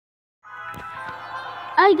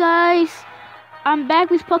Hi guys, I'm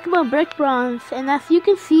back with Pokemon Brick Bronze, and as you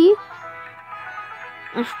can see,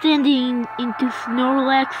 I'm standing into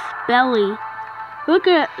Snorlax's belly. Look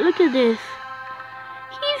at this.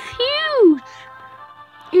 He's huge.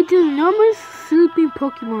 It's an enormous sleeping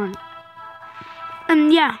Pokemon.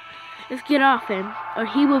 And yeah, let's get off him, or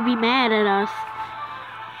he will be mad at us.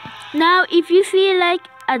 Now, if you see like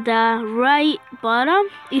at the right bottom,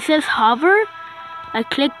 it says hover. I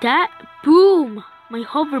click that. Boom! My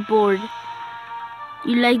hoverboard.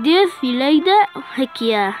 You like this? You like that? Heck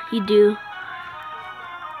yeah, you do.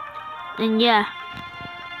 And yeah.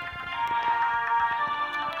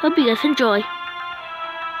 Hope you guys enjoy.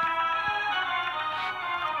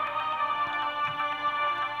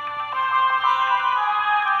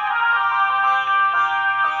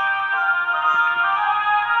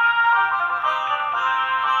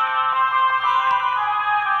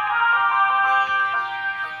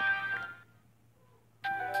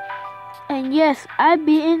 And yes, I've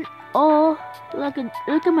beaten all. Look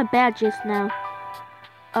at my badges now.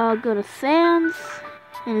 I'll go to Sands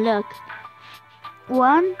and look.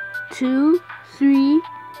 1, 2, 3,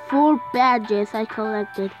 4 badges I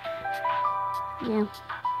collected. Yeah,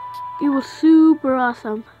 it was super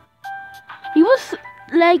awesome. It was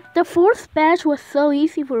like the 4th badge was so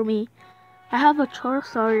easy for me. I have a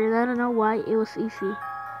Charizard and I don't know why it was easy.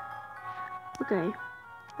 Okay,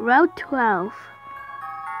 Route 12.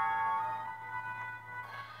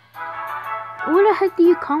 Where the heck do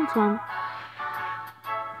you come from?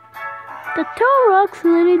 The tall rocks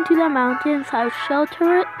leading to the mountains have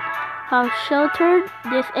sheltered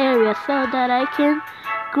this area so that I can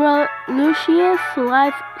grow Lucius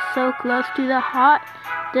life so close to the hot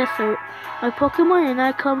desert. My Pokemon and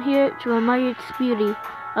I come here to admire its beauty.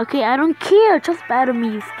 Okay, I don't care. Just battle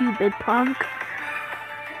me, you stupid punk.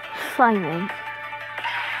 Simon.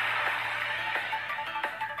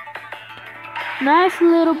 Nice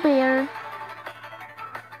little bear.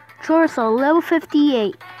 Charizard, level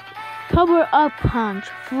 58. Power up punch,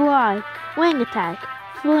 fly, wing attack,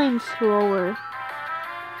 flamethrower.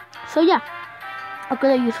 So yeah, I'm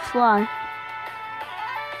gonna use fly.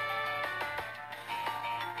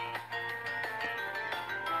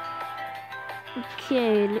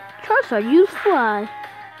 Okay, Charizard, use fly.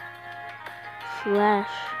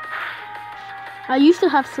 Slash. I used to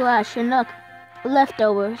have slash, and look,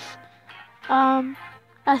 leftovers.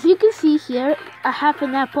 As you can see here, I have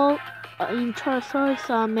an apple in Charizard's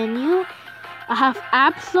menu. I have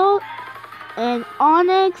Absol and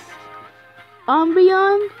Onyx,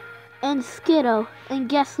 Umbreon, and Skittle. And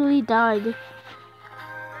Gastly died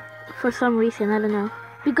for some reason, I don't know.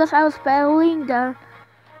 Because I was battling the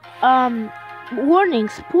warning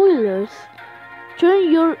spoilers.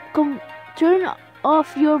 Turn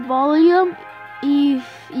off your volume if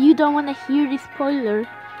you don't want to hear the spoiler.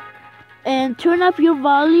 And turn up your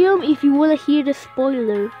volume if you want to hear the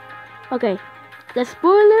spoiler. Okay, the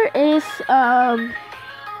spoiler is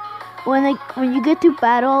when you get to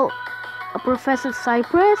battle Professor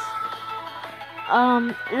Cypress.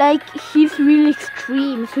 Like he's really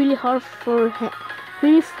extreme. It's really hard for him.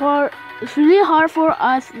 It's really hard for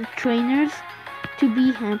us trainers to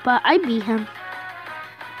beat him. But I beat him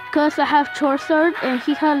because I have Charizard and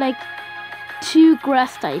he had like 2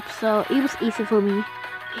 grass types, so it was easy for me.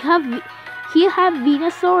 He had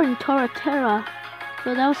Venusaur and Torterra,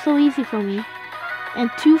 so that was so easy for me. And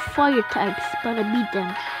 2 fire types, but I beat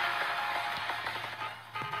them.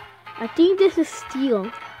 I think this is steel.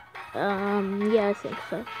 Yeah, I think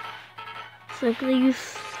so. So I'm gonna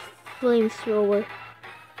use flamethrower.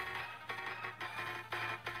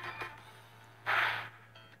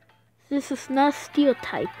 This is not steel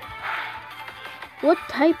type. What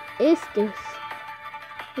type is this?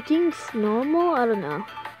 I think it's normal, I don't know.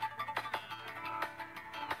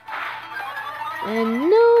 And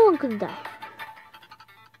no, I'm gonna die.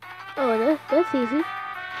 Oh, that's easy.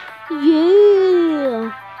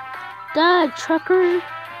 Yeah! Die, trucker!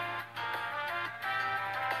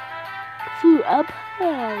 Flew up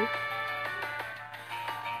high.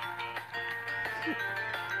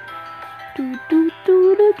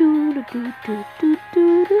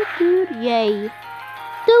 Yay!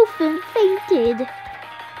 Dolphin fainted!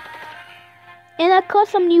 And I caught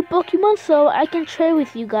some new Pokemon so I can trade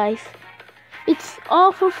with you guys. It's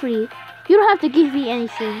all for free. You don't have to give me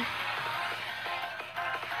anything.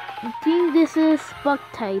 I think this is bug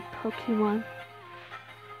type Pokemon.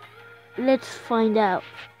 Let's find out.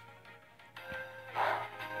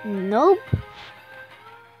 Nope.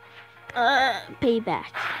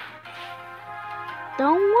 Payback.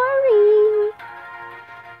 Don't worry.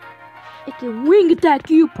 I can wing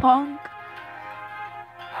attack you, punk.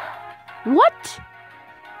 What?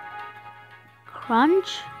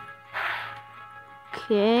 Crunch.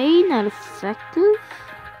 Okay, not effective.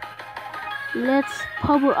 Let's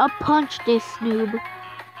power up punch this noob.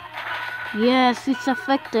 Yes, it's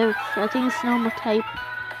effective. I think it's normal type.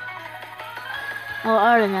 Oh,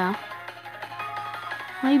 I don't know.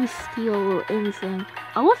 Maybe steel or anything.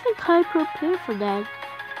 I wasn't quite prepared for that.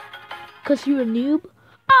 Cause you're a noob.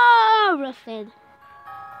 Ah, roasted.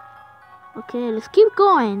 Okay, let's keep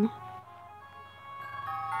going.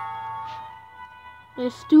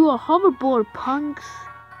 Let's do a hoverboard, punks.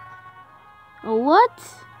 Oh, what?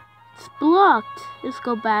 It's blocked. Let's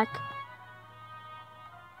go back.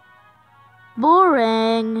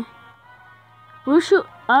 Boring. Where should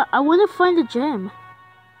I want to find a gem.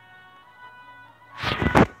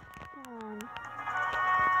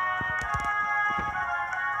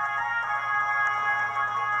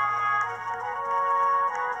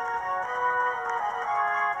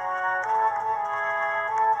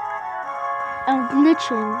 I'm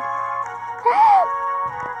glitching.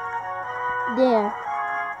 There.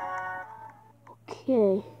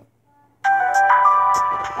 Okay.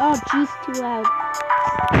 Oh, jeez, too loud.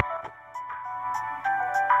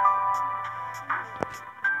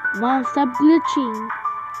 Come on, stop glitching.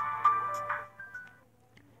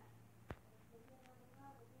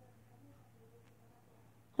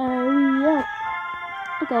 Hurry up.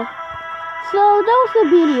 Okay. So that was the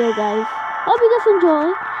video, guys. Hope you guys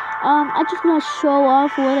enjoy. I just want to show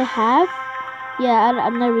off what I have. Yeah,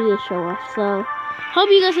 I'm not really a show off. So hope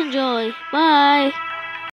you guys enjoy. Bye.